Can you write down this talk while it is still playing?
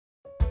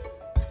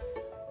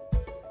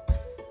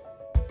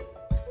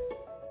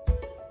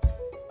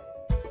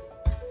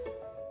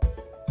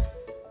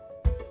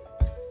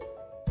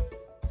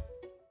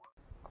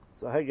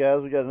So hey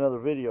guys, we got another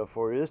video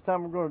for you. This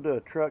time we're going to do a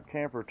truck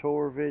camper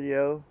tour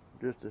video,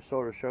 just to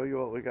sort of show you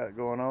what we got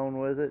going on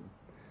with it.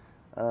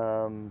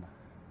 I'm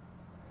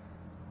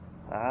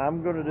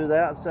going to do the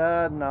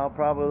outside, and I'll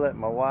probably let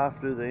my wife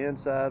do the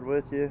inside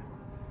with you.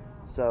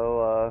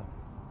 So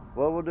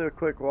well, we'll do a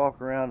quick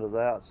walk around to the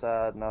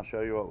outside and I'll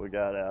show you what we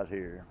got out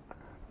here.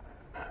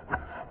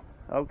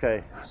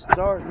 Okay,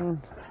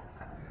 starting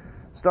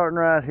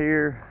right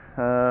here,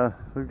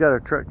 we've got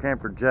our truck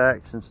camper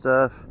jacks and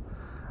stuff.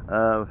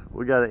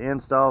 We got an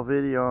install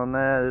video on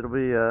that.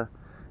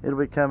 It'll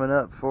be coming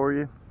up for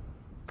you.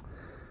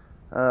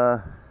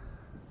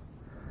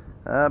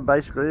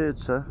 Basically,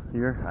 it's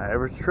your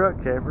average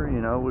truck camper.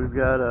 You know, we've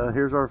got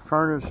here's our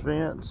furnace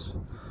vents.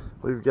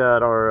 We've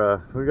got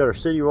our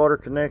city water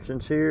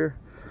connections here.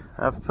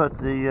 I've put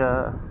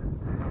the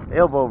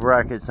elbow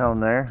brackets on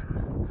there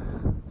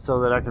so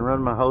that I can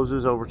run my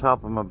hoses over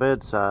top of my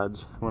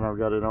bedsides when I've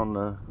got it on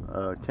the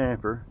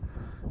camper.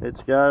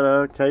 It's got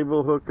a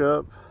cable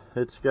hookup.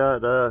 It's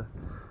got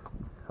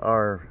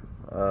our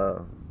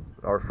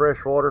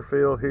fresh water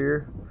fill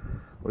here.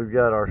 We've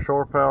got our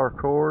shore power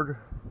cord.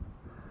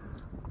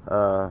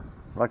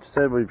 Like I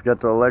said, we've got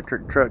the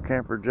electric truck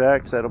camper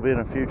jacks. That'll be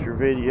in a future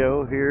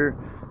video here.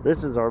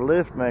 This is our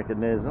lift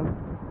mechanism.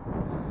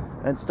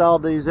 I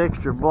installed these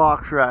extra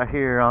blocks right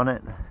here on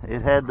it.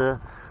 It had the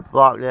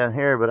block down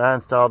here, but I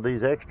installed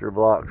these extra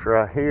blocks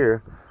right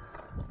here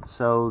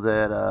so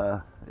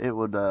that it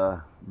would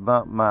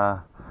bump my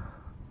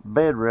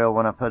bed rail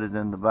when I put it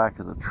in the back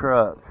of the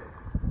truck.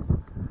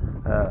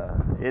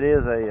 It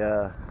is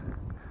a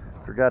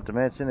forgot to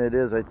mention, it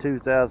is a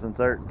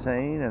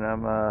 2013, and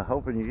I'm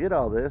hoping you get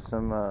all this. It's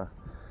a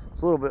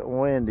little bit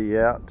windy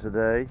out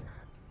today,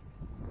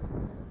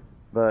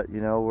 but you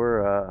know,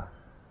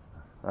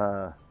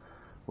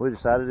 we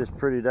decided it's a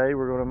pretty day,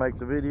 we're going to make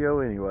the video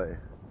anyway.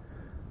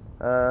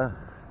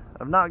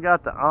 I've not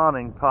got the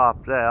awning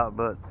popped out,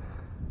 but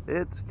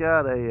it's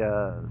got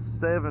a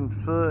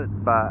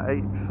 7-foot by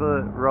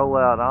 8-foot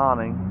rollout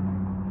awning.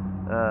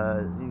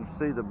 You can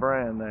see the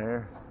brand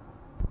there.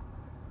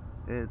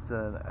 It's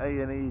an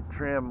A&E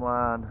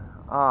trimline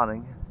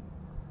awning.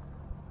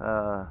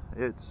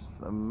 It's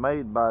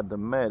made by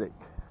Dometic.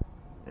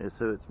 It's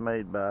who it's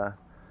made by.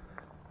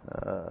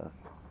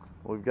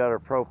 We've got our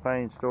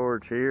propane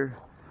storage here.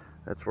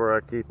 That's where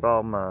I keep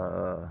all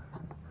my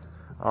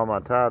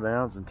tie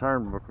downs and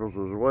turnbuckles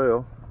as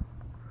well.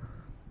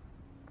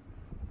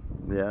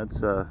 Yeah, it's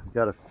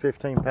got a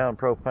 15-pound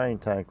propane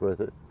tank with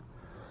it.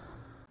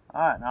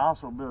 Alright, and I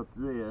also built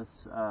this,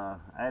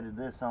 added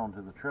this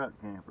onto the truck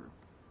camper.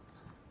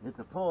 It's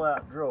a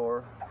pull-out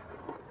drawer,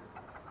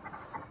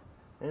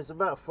 and it's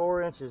about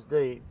 4 inches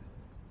deep.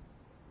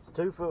 It's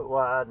 2 foot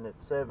wide and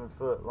it's 7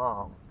 foot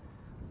long.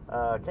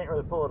 Can't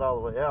really pull it all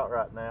the way out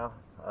right now.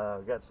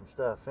 Got some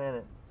stuff in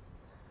it,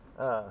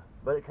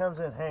 but it comes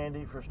in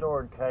handy for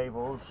storing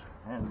cables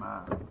and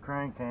my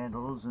crank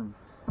handles and,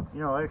 you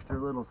know, extra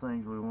little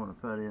things we want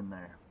to put in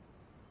there.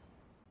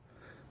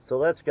 So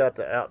that's got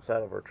the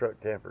outside of our truck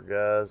camper,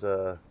 guys.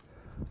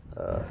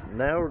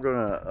 Now we're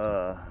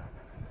gonna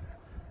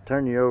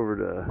turn you over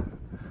to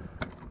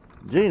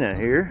Gina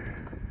here.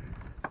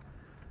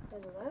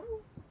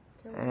 Hello.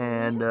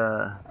 And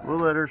we'll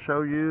let her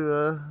show you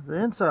the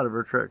inside of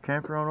her truck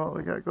camper on what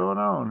we got going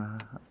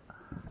on.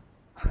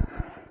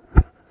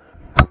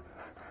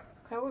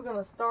 Okay, we're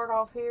going to start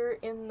off here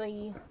in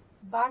the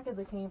back of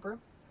the camper.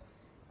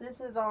 This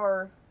is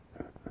our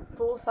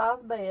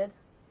full-size bed,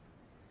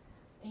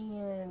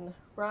 and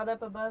right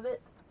up above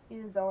it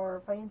is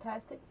our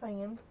fantastic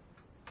fan.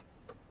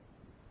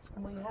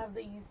 And we have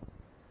these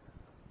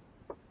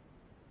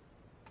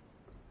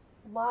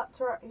lights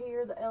right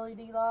here, the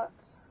LED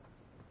lights.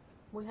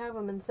 We have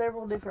them in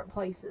several different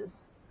places.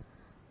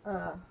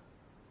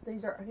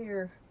 These right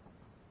here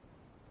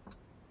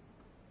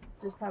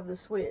just have the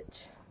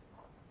switch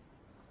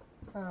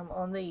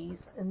on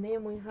these, and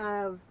then we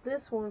have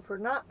this one for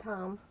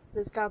nighttime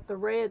that's got the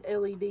red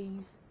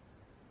LEDs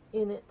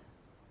in it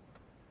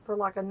for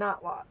like a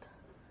night light.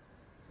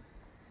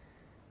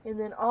 And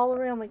then all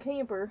around the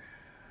camper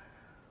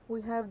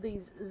we have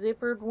these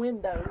zippered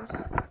windows.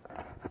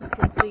 You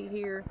can see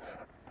here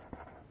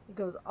it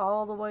goes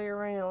all the way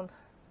around,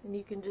 and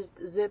you can just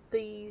zip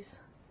these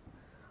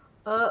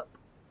up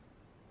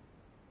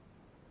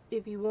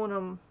if you want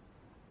them.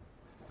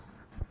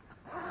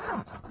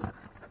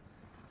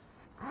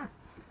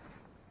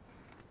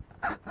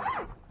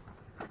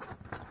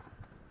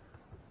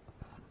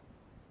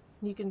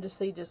 You can just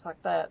see just like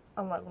that.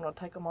 I'm not going to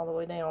take them all the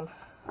way down,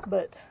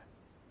 but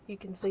you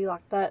can see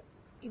like that.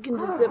 You can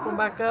just zip them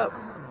back up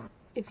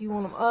if you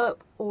want them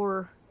up,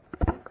 or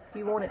if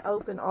you want it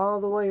open all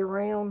the way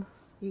around,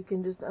 you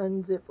can just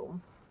unzip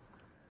them.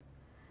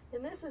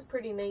 And this is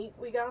pretty neat.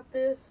 We got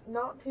this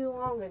not too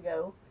long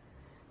ago,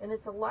 and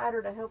it's a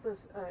ladder to help us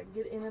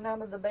get in and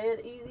out of the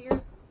bed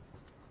easier.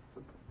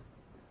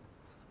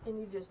 And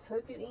you just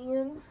hook it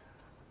in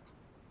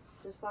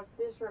just like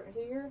this right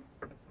here.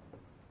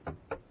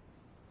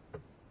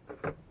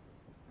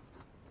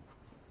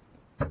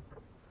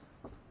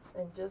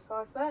 And just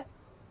like that,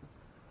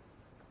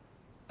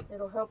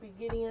 It'll help you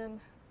get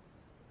in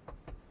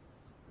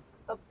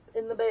up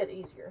in the bed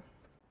easier.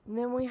 And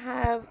then we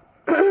have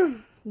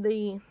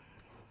the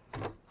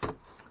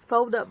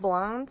fold up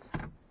blinds.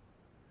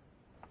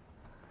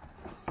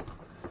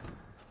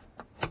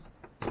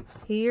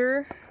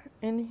 Here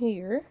and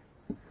here.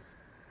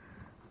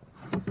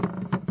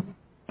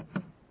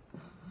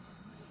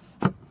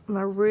 And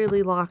I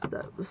really like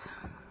those.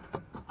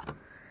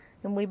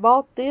 And we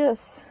bought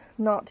this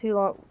not too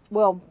long,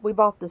 well, we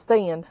bought the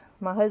stand.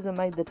 My husband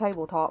made the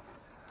tabletop.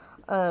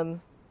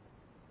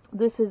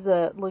 This is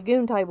a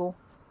lagoon table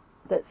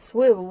that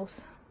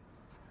swivels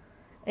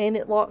and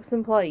it locks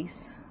in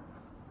place.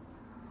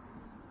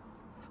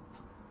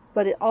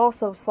 But it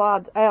also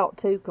slides out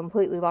too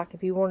completely. Like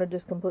if you want to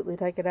just completely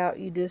take it out,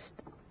 you just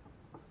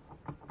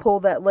pull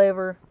that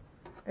lever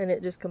and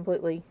it just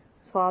completely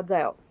slides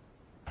out.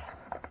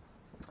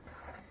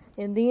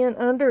 And then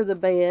under the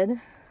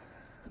bed,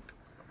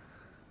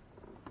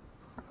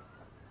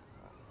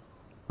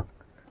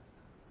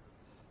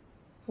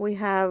 we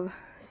have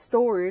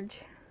storage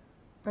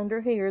under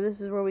here.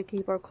 This is where we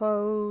keep our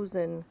clothes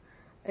and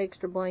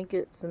extra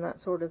blankets and that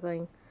sort of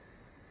thing.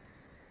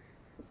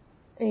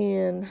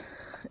 And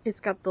it's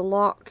got the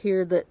lock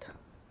here that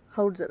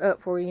holds it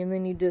up for you, and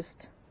then you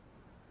just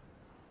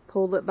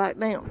pull it back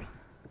down.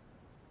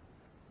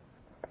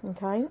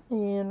 Okay,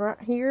 and right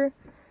here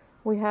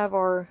we have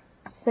our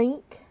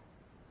sink,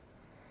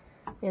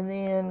 and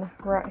then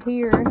right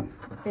here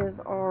is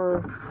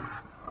our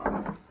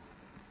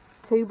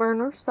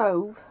 2-burner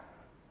stove.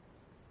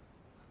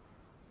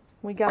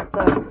 We got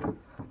the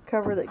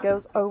cover that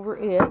goes over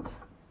it.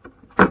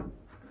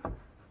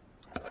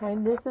 Okay,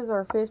 this is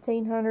our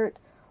 1500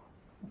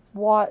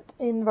 watt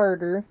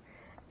inverter,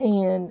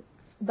 and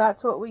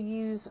that's what we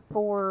use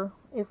for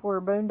if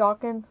we're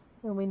boondocking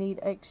and we need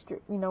extra,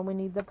 you know, we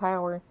need the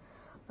power.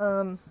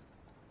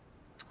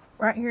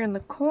 Right here in the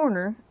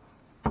corner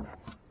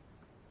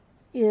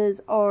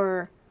is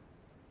our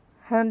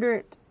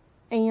 100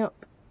 amp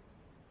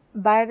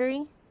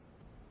battery,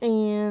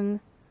 and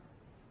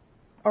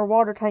our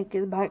water tank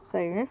is back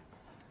there.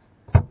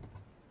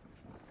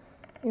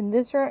 And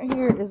this right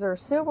here is our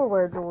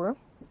silverware drawer.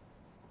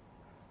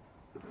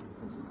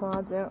 It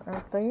slides out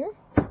right there.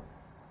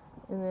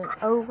 And then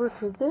over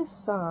to this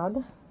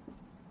side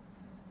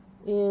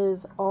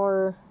is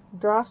our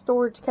dry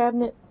storage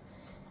cabinet.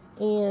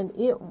 And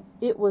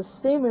it was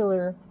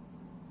similar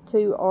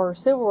to our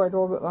silverware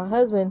drawer, but my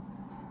husband,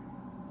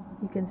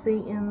 you can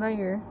see in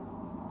there,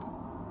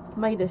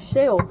 made a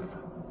shelf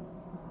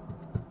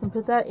and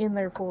put that in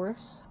there for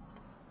us.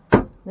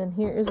 Then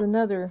here is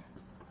another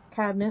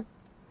cabinet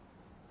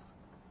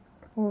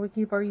where we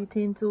keep our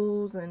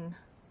utensils and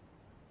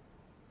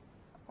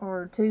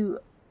our 2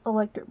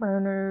 electric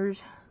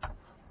burners.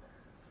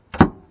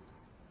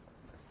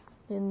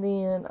 And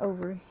then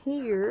over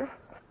here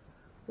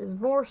is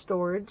more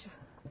storage.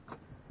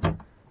 And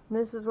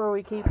this is where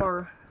we keep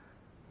our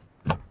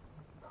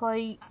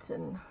plates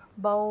and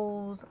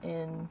bowls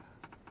and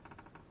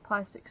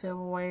plastic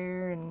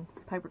silverware and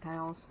paper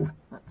towels,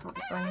 that sort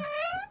of thing.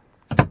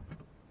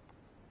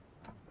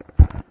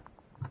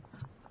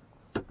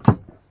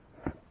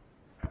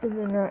 And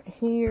then right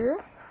here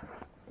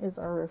is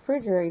our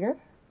refrigerator.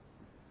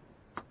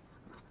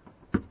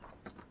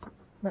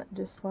 That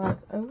just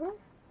slides over.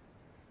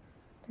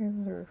 There's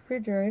the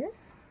refrigerator.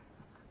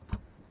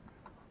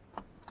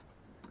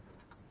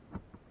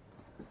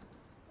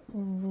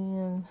 And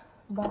then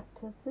back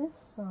to this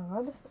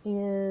side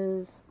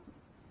is,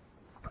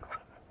 I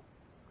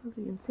don't know if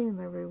you can see in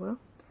there very well,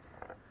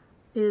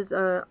 is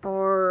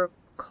our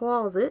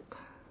closet.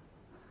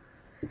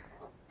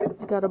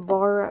 Got a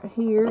bar right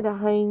here to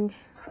hang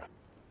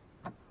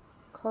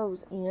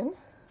clothes in.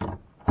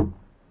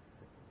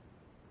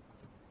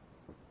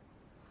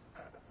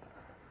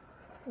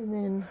 And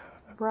then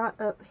right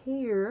up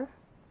here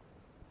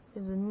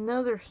is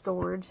another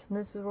storage, and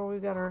this is where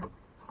we've got our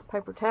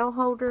paper towel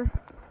holder.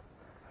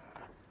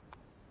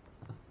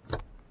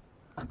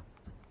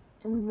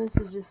 And then this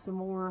is just some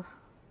more,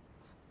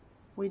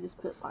 we just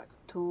put like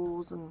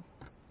tools and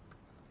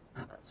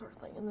that sort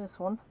of thing in this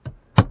one.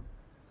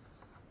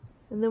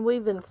 And then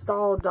we've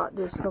installed like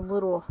just some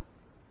little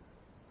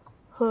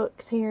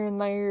hooks here and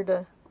there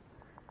to,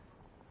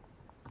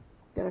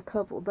 got a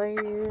couple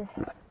there,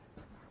 a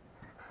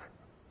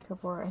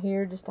couple right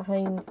here just to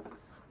hang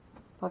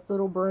like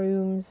little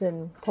brooms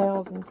and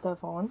towels and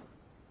stuff on.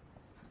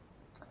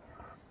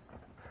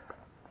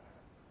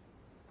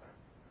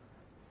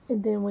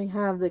 And then we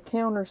have the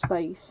counter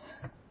space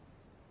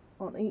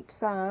on each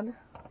side.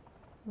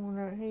 One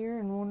right here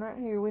and one right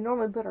here. We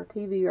normally put our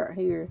TV right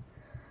here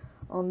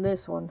on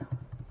this one.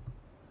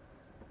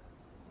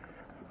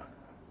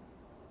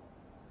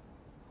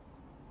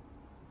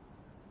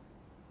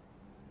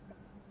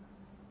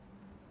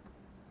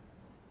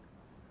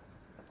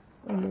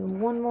 And then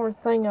one more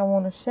thing I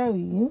want to show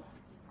you.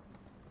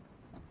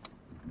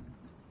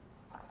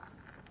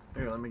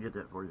 Here, let me get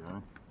that for you,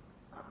 honey.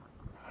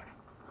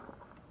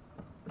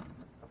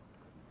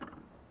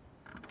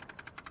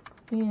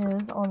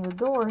 Is on the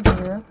door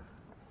here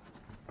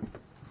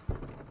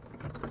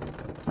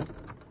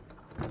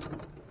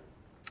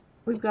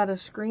we've got a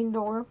screen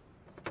door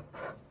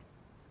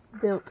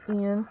built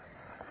in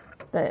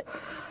that,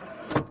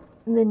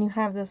 and then you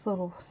have this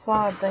little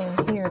slide thing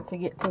here to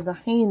get to the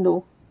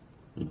handle.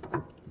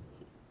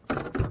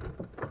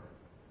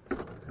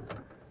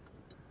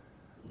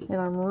 And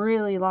I'm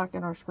really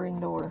liking our screen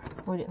door.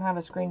 We didn't have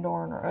a screen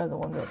door on our other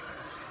one,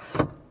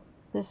 but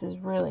this is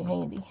really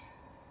handy.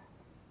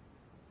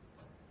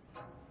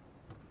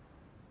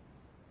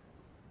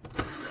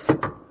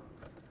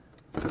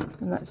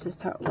 And that's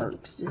just how it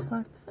works, just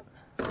like that.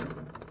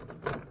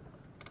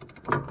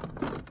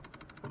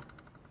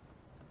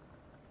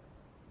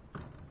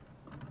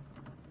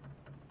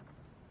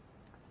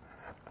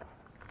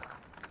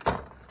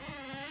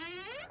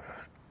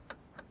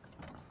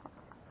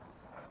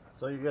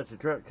 So you got your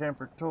truck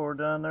camper tour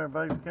done there,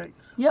 baby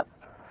cakes? Yep.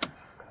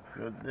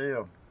 Good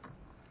deal.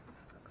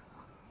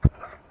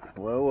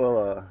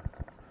 Well,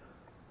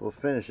 we'll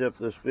finish up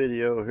this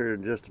video here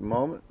in just a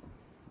moment,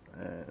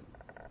 and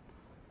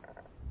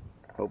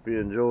hope you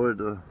enjoyed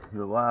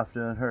the wife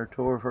doing her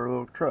tour of her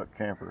little truck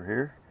camper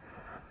here.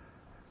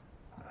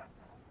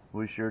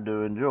 We sure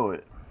do enjoy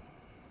it.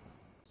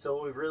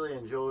 So we've really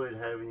enjoyed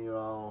having you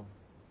all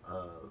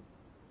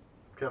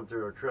come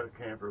through our truck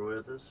camper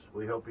with us.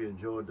 We hope you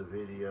enjoyed the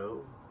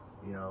video.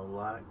 You know,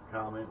 like,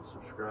 comment,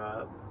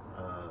 subscribe.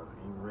 You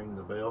can ring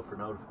the bell for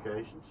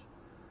notifications.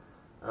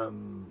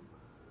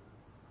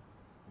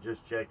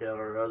 Just check out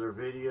our other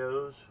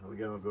videos. We're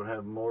going to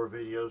have more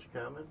videos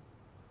coming.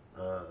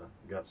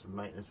 Got some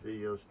maintenance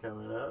videos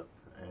coming up,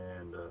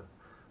 and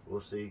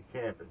we'll see you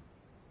camping.